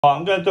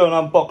I'm going to do an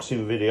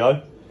unboxing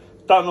video.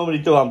 Don't normally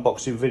do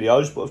unboxing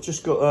videos, but I've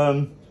just got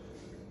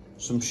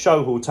some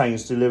Sohal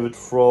tangs delivered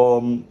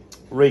from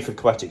Reef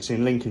Aquatics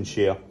in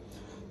Lincolnshire.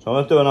 So I'm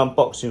going to do an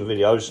unboxing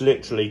video. It's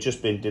literally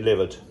just been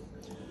delivered.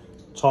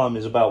 Time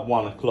is about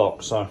 1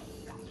 o'clock, so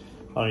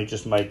I only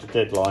just made the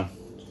deadline.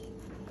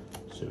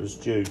 So it was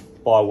due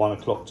by 1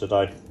 o'clock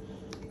today.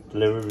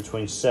 Delivery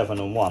between 7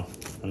 and 1,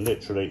 and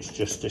literally it's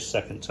just this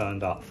second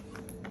turned up.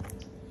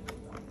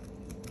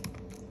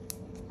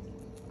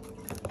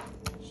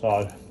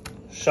 So,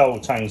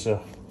 Sohal tangs are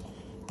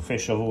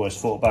fish I've always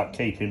thought about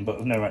keeping, but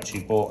I've never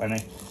actually bought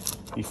any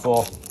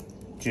before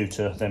due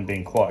to them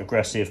being quite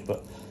aggressive.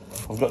 But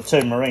I've got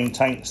 2 marine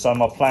tanks, so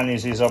my plan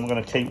is I'm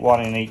going to keep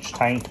 1 in each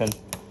tank and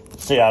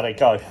see how they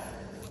go.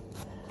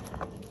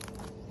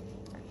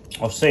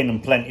 I've seen them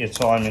plenty of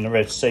time in the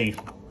Red Sea,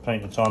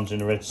 when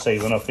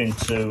I've been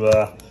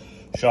to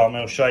Sharm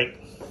el Sheikh,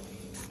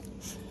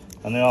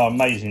 and they are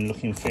amazing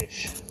looking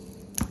fish.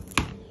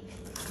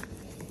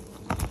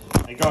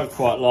 They go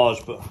quite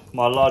large, but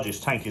my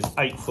largest tank is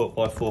 8 foot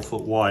by 4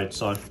 foot wide,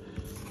 so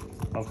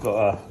I've got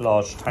a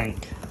large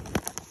tank.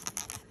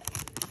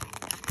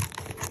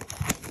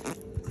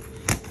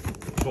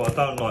 What I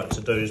don't like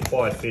to do is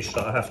buy fish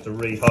that I have to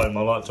rehome.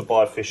 I like to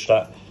buy fish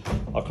that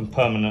I can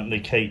permanently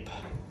keep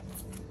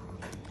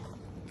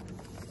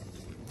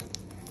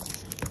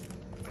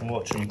and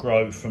watch them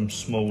grow from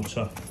small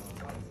to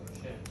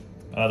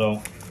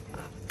adult.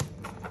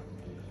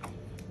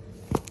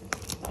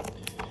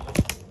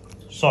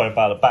 Sorry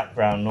about the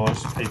background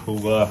noise, people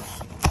were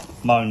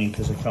moaning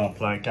because they can't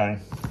play a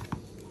game.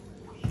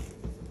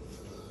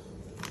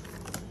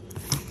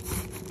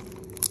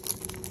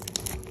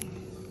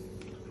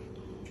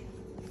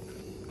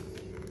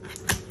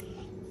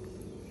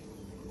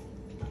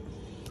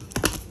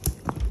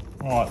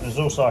 Right, there's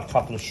also a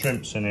couple of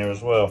shrimps in here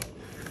as well.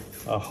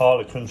 A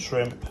harlequin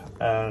shrimp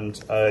and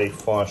a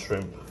fire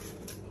shrimp.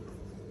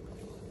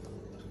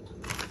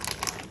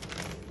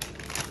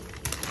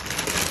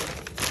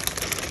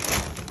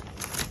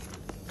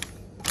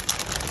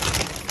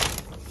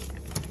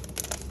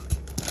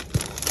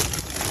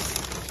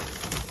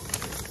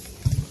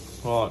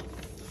 Right,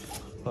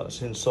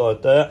 that's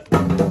inside there.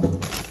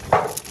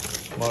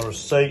 My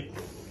receipt.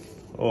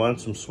 Oh,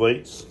 and some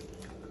sweets.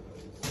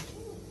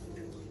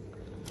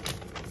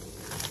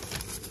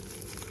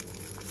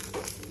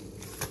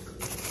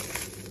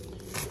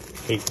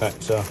 Heat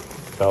factor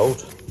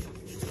cold.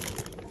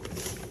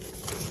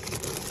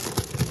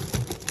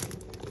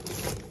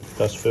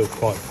 Does feel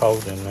quite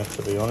cold in there,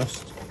 to be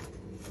honest.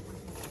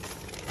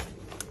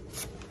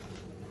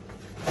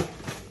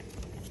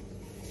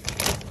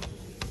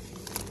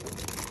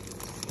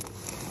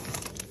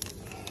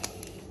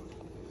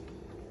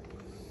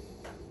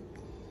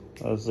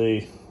 There's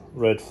the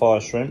red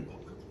fire shrimp.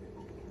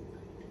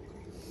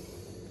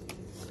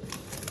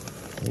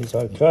 He's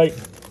okay.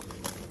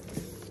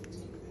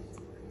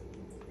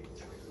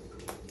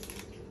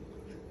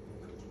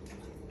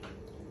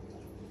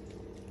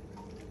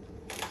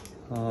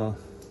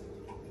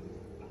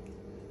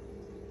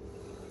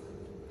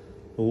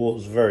 The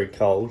water's very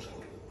cold.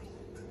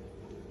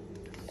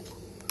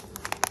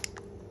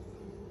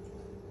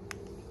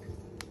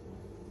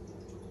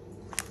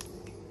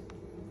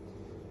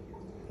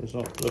 He's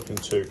not looking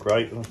too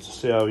great. We'll have to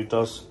see how he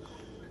does.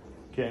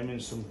 Get him in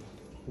some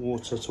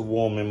water to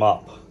warm him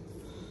up.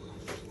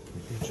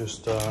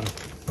 Just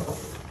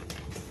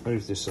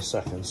move this a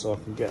second so I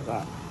can get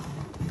that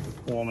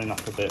warming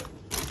up a bit.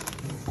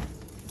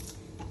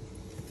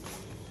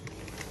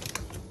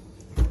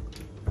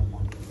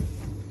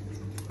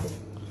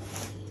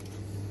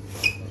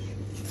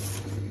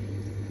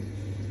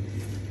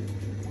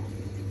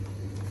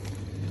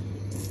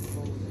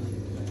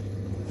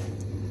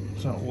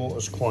 That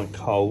water's quite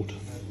cold.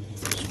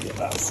 Let's get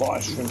that fire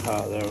shrimp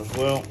out of there as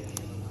well.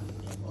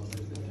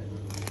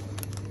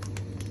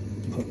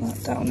 Put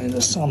that down in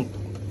the sun.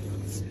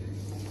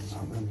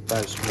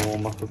 That's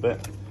warm up a bit.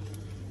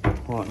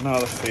 Right, now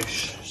the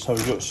fish. So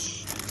we've got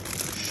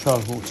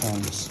Sohal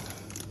tangs.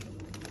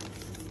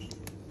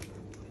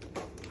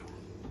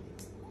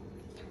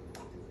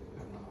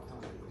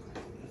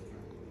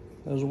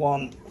 There's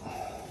one.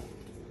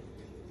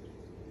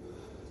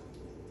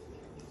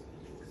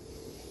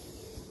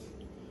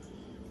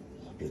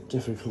 Bit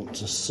difficult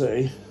to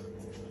see.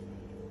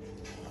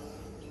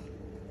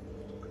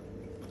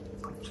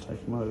 Let's take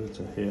him over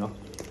to here.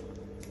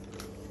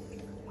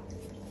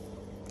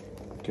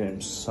 Get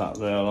him sat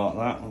there like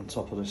that on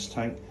top of this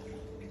tank.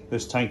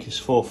 This tank is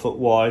 4 foot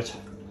wide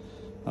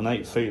and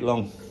 8 feet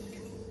long.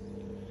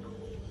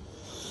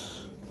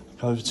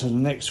 Go over to the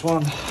next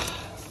one.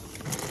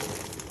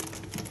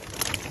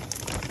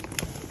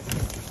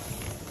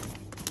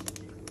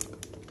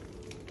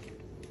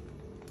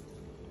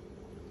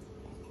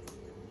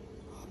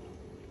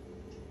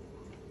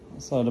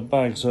 So the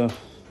bags are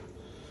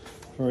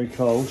very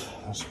cold.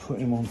 Let's put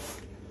him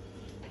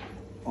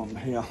on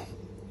here.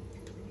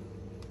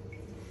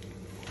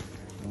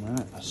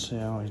 Let's see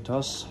how he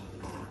does.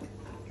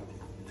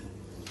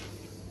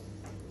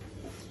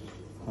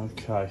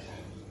 Okay.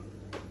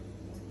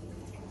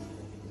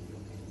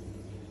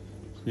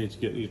 Need to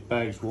get these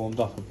bags warmed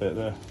up a bit.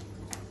 They're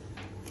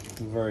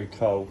very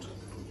cold.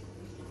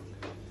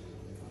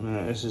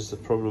 Now, this is the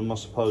problem, I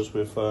suppose,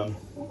 with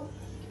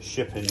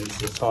shipping, is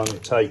the time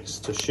it takes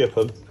to ship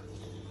them.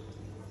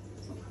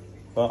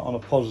 But on a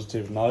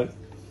positive note,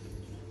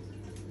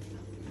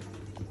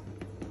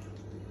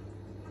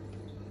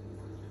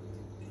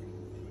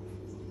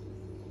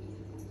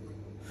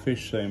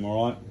 fish seem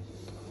alright.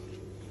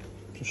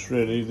 Just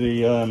really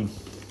the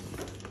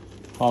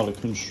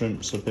harlequin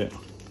shrimp's a bit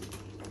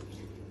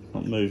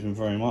not moving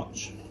very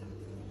much.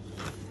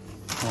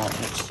 Right,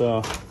 let's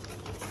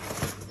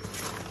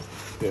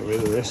get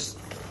rid of this.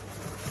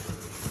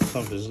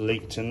 Something's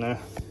leaked in there.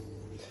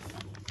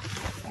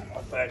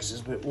 My bag's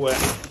is a bit wet.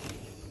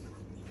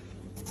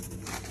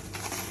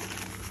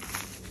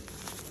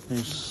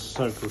 These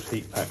so-called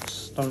heat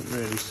packs don't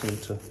really seem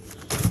to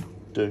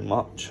do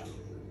much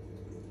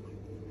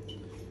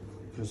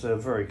because they're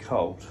very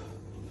cold.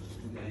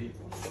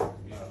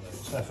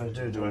 So if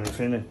they do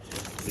anything,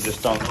 they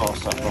just don't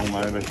last that long,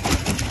 maybe.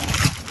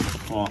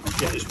 Right, let's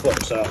get this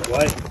box out of the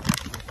way.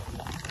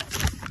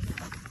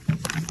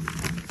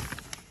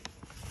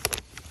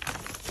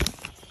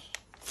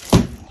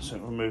 So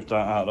we'll move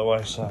that out of the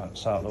way, so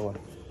it's out of the way.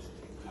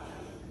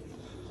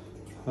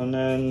 And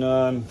then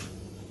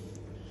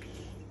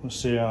we'll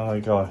see how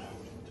they go.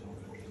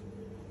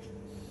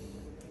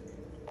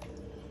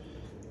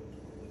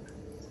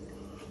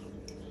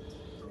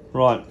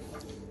 Right,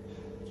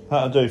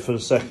 that'll do for the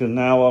second.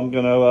 Now I'm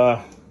going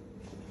to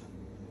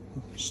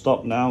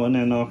stop now, and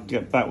then I'll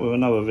get back with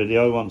another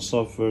video once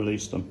I've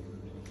released them.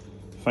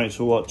 Thanks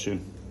for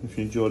watching. If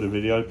you enjoyed the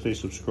video, please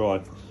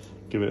subscribe,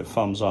 give it a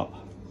thumbs up.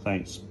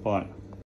 Thanks, bye.